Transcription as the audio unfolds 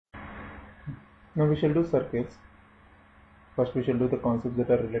Now we shall do circles. First we shall do the concepts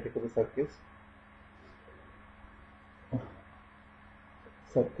that are related to the circles.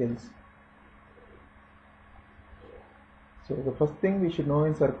 So the first thing we should know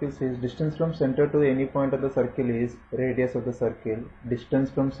in circles is distance from center to any point of the circle is radius of the circle. Distance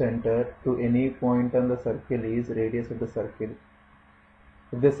from center to any point on the circle is radius of the circle.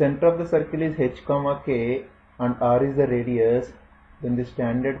 If the center of the circle is h comma k and r is the radius, then the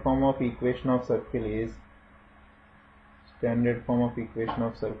standard form of equation of circle is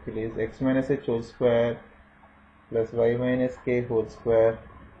x minus h whole square plus y minus k whole square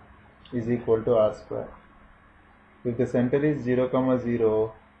is equal to r square. If the center is 0,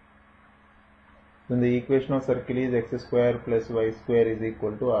 0, then the equation of circle is x square plus y square is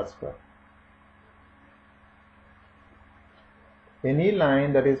equal to r square. Any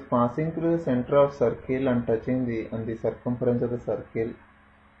line that is passing through the center of circle and touching the circumference of the circle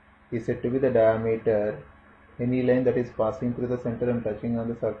is said to be the diameter. Any line that is passing through the center and touching on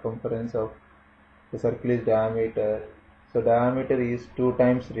the circumference of the circle is diameter. So diameter is 2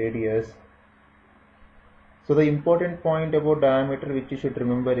 times radius. So the important point about diameter which you should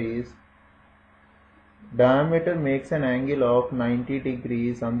remember is diameter makes an angle of 90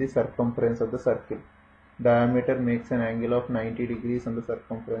 degrees on the circumference of the circle. Diameter makes an angle of 90 degrees on the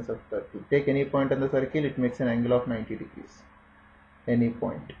circumference of the circle. Take any point on the circle, it makes an angle of 90 degrees. Any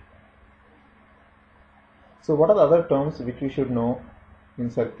point. So what are the other terms which we should know in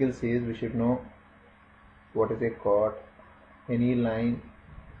circles is we should know what is a chord. Any line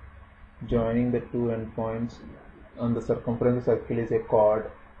joining the two endpoints on the circumference of the circle is a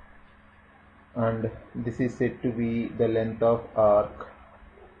chord, and this is said to be the length of arc.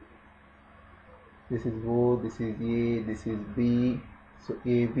 This is O, this is A, this is B. So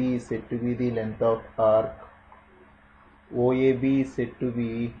AB is said to be the length of arc. OAB is said to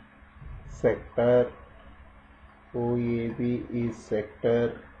be sector. OAB is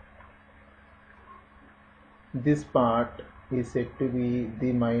sector. This part is said to be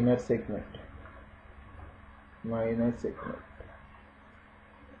the minor segment.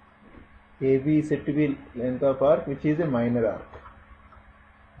 AB is said to be length of arc, which is a minor arc.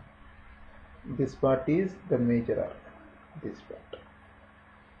 This part is the major arc. This part.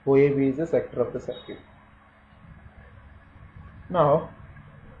 OAB is the sector of the circle. Now,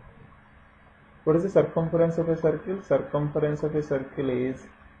 what is the circumference of a circle? Circumference of a circle is,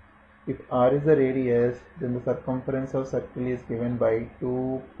 if r is the radius, then the circumference of circle is given by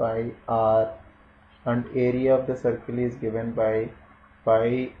 2 pi r, and area of the circle is given by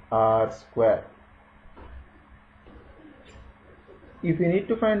pi r square. If you need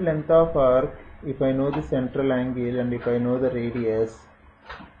to find length of arc, if I know the central angle and if I know the radius,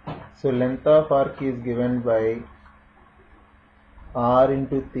 so length of arc is given by r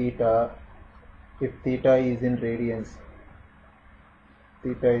into theta, if theta is in radians.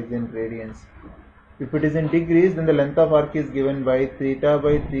 If it is in degrees, then the length of arc is given by theta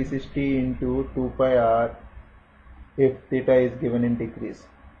by 360 into 2 pi r, if theta is given in degrees.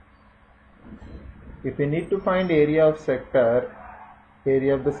 If we need to find area of the sector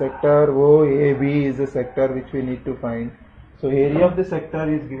OAB is the sector which we need to find. So area of the sector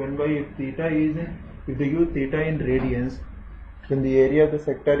is given by, if they give theta in radians, then the area of the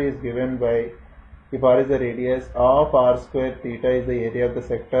sector is given by, if r is the radius of r square, theta is the area of the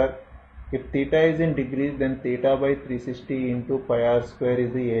sector. If theta is in degrees, then theta by 360 into pi r square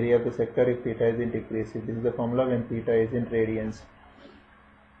is the area of the sector if theta is in degrees. This is the formula when theta is in radians.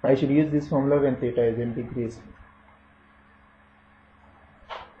 I should use this formula when theta is in degrees.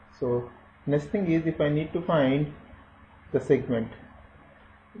 So next thing is, if I need to find the segment,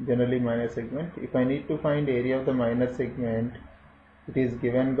 generally minor segment, if I need to find area of the minor segment, it is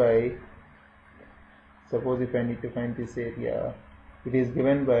given by, suppose if I need to find this area, it is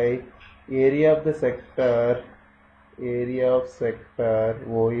given by area of the sector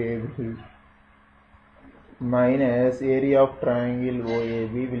OAB minus area of triangle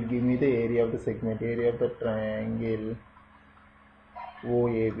OAB will give me the area of the segment. Area of the triangle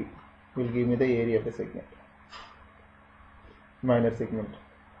OAB will give me the area of the segment, minor segment.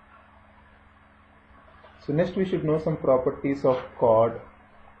 So next we should know some properties of chord,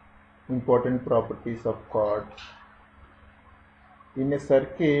 important properties of chord. In a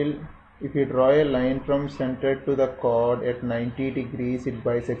circle, if you draw a line from center to the chord at 90 degrees, it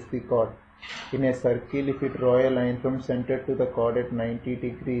bisects the chord. In a circle, if you draw a line from center to the chord at 90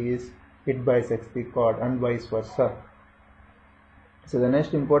 degrees, it bisects the chord, and vice versa. So the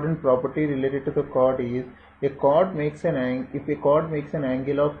next important property related to the chord is, if a chord makes an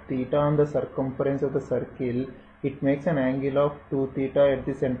angle of theta on the circumference of the circle, it makes an angle of 2 theta at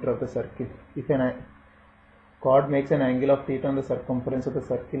the center of the circle. If an chord makes an angle of theta on the circumference of the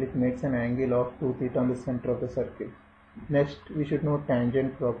circle, it makes an angle of 2 theta on the center of the circle. Next, we should know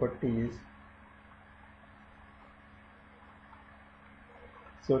tangent properties.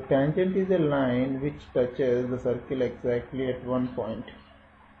 So tangent is a line which touches the circle exactly at one point.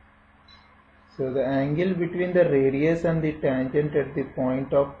 So the angle between the radius and the tangent at the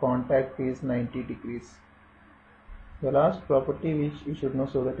point of contact is 90 degrees. The last property which you should know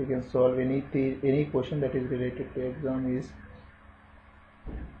so that you can solve any question that is related to exam is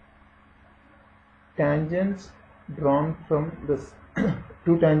tangents drawn from the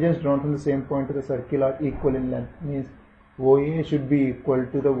two tangents drawn from the same point to the circle are equal in length. Means OA should be equal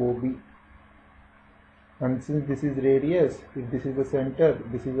to the OB. And since this is radius, if this is the center,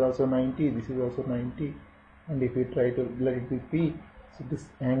 this is also 90, this is also 90, and if we try to let it be P, so this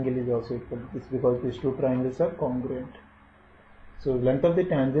angle is also equal to this because these two triangles are congruent. So length of the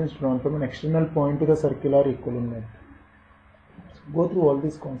tangents drawn from an external point to the circle are equal in length. So go through all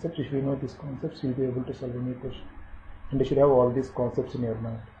these concepts. If you know these concepts, you'll be able to solve any question. And you should have all these concepts in your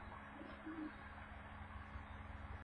mind.